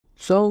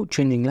So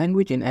changing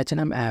language in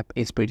H&M app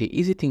is pretty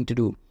easy thing to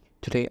do.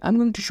 Today I'm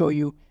going to show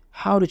you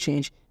how to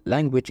change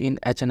language in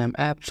H&M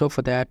app. So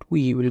for that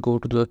we will go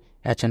to the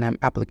H&M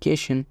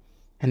application,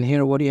 and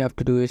here what you have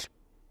to do is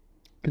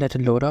let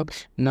it load up.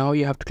 Now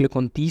you have to click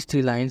on these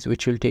three lines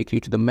which will take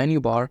you to the menu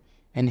bar,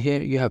 and here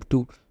you have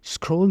to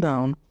scroll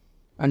down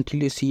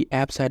until you see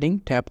app setting.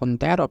 Tap on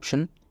that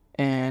option,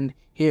 and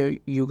here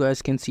you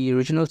guys can see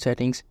regional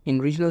settings. In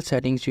regional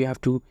settings you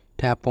have to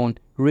tap on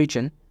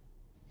region.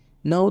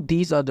 Now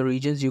these are the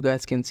regions you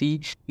guys can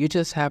see. You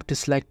just have to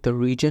select the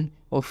region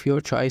of your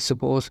choice.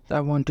 Suppose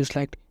I want to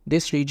select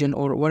this region,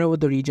 or whatever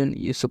the region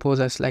you suppose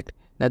I select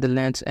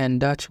Netherlands and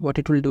Dutch. What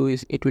it will do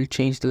is it will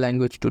change the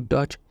language to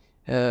Dutch.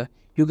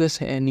 You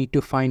guys need to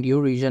find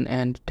your region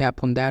and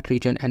tap on that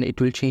region, and it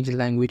will change the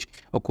language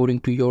according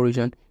to your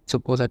region.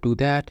 Suppose I do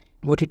that,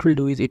 what it will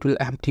do is it will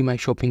empty my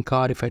shopping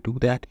cart if I do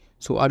that.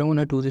 So I don't want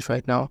to do this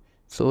right now.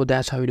 So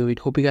that's how we do it.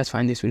 Hope you guys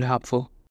find this really helpful.